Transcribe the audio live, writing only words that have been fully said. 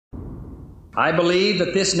I believe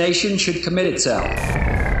that this nation should commit itself. The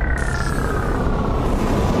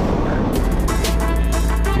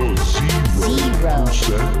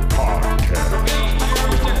 0% Podcast.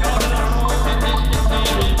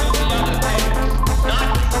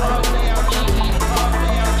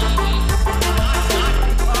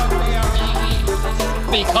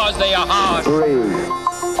 Because they are hard. 3,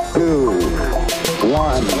 2,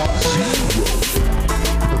 1. 0%.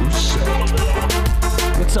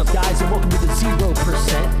 What's up, guys, and welcome to the 0%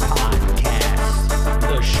 Podcast,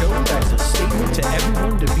 the show that's a statement to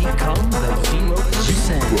everyone to become the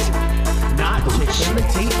 0%. Not to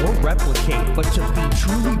imitate or replicate, but to be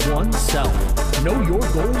truly oneself. Know your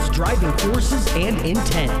goals, driving forces, and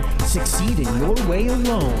intent. Succeed in your way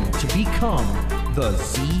alone to become the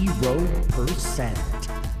 0%.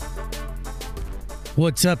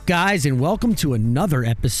 What's up, guys, and welcome to another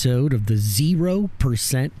episode of the 0%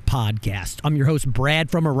 Podcast. I'm your host, Brad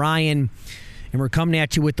from Orion, and we're coming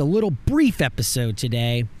at you with a little brief episode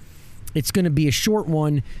today. It's going to be a short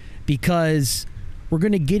one because we're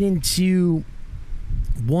going to get into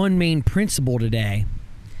one main principle today,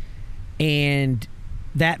 and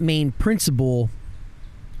that main principle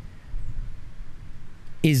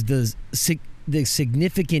is the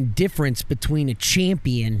significant difference between a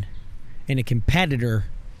champion and a competitor,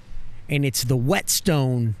 and it's the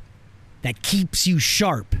whetstone that keeps you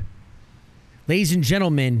sharp. Ladies and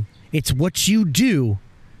gentlemen, it's what you do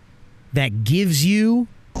that gives you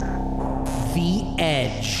the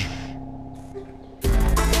edge.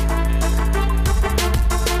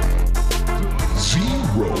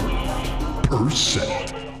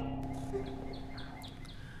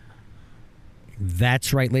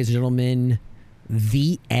 That's right, ladies and gentlemen,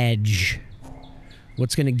 the edge.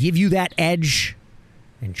 What's going to give you that edge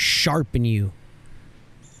and sharpen you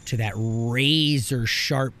to that razor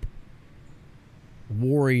sharp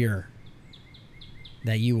warrior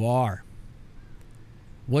that you are.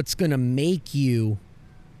 What's going to make you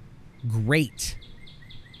great.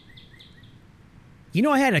 You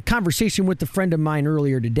know, I had a conversation with a friend of mine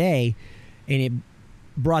earlier today, and it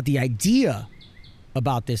brought the idea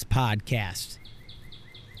about this podcast.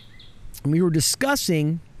 And we were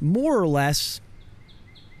discussing more or less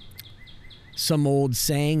some old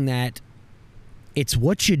saying that it's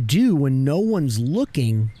what you do when no one's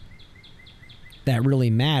looking that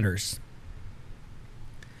really matters.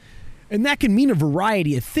 And that can mean a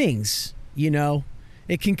variety of things, you know.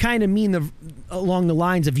 It can kind of mean along the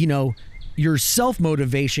lines of, you know, your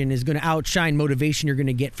self-motivation is going to outshine motivation you're going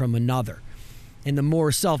to get from another. And the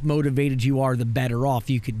more self-motivated you are, the better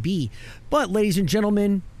off you could be. But, ladies and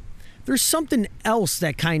gentlemen, there's something else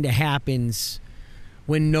that kind of happens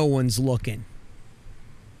when no one's looking.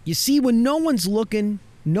 You see, when no one's looking,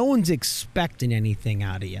 no one's expecting anything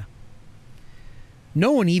out of you.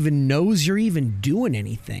 No one even knows you're even doing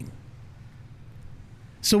anything.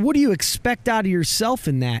 So what do you expect out of yourself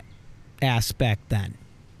in that aspect then?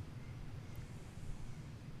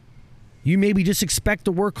 You maybe just expect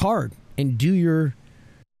to work hard and do your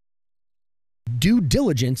due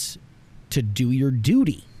diligence to do your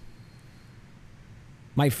duty.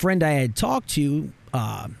 My friend I had talked to,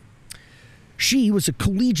 she was a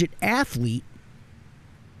collegiate athlete,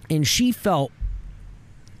 and she felt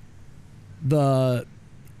the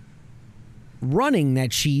running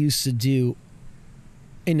that she used to do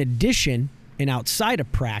in addition and outside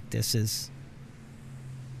of practices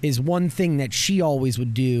is one thing that she always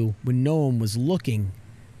would do when no one was looking,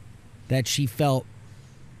 that she felt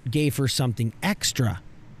gave her something extra.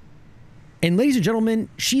 And ladies and gentlemen,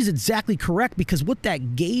 she's exactly correct, because what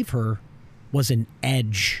that gave her was an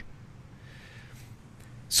edge.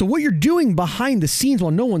 So what you're doing behind the scenes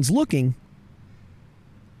while no one's looking,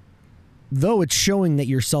 though it's showing that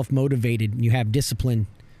you're self-motivated and you have discipline,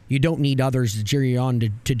 you don't need others to cheer you on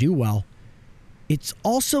to do well, it's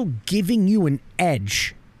also giving you an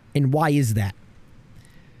edge. And why is that?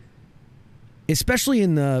 Especially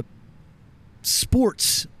in the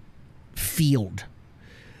sports field,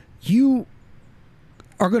 you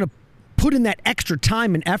are going to put in that extra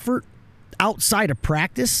time and effort outside of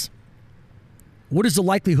practice. What is the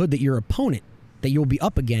likelihood that your opponent that you'll be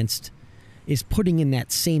up against is putting in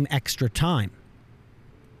that same extra time?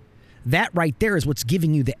 That right there is what's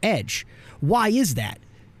giving you the edge. Why is that?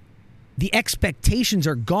 The expectations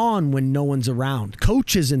are gone when no one's around.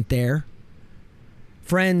 Coach isn't there.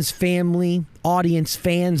 Friends, family, audience,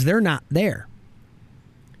 fans, they're not there.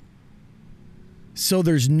 So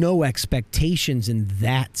there's no expectations, and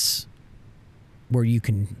that's where you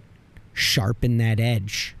can sharpen that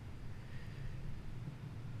edge.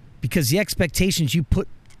 Because the expectations you put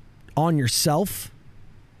on yourself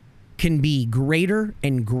can be greater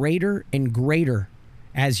and greater and greater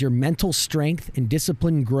as your mental strength and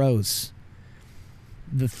discipline grows.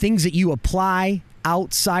 The things that you apply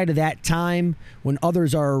outside of that time when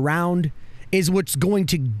others are around is what's going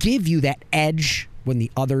to give you that edge when the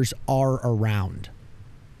others are around.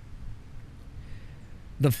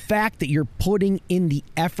 The fact that you're putting in the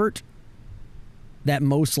effort that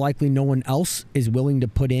most likely no one else is willing to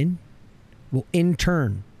put in will in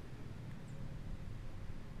turn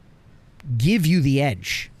give you the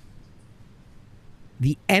edge.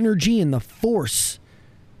 The energy and the force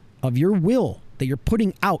of your will that you're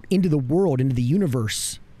putting out into the world, into the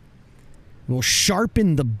universe, will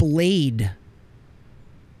sharpen the blade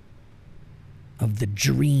of the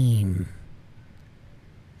dream.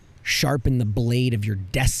 Sharpen the blade of your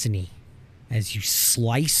destiny as you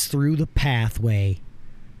slice through the pathway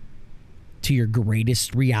to your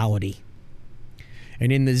greatest reality.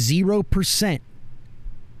 And in the 0%,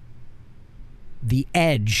 the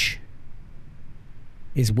edge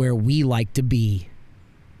is where we like to be.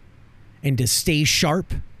 And to stay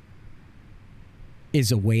sharp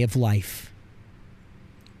is a way of life.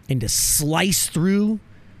 And to slice through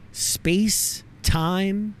space,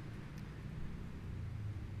 time,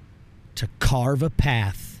 to carve a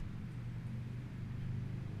path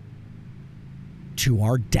to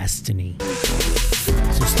our destiny.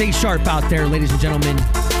 So stay sharp out there, ladies and gentlemen.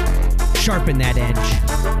 Sharpen that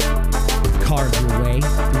edge. Carve your way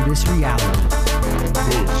through this reality.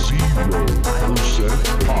 The Zero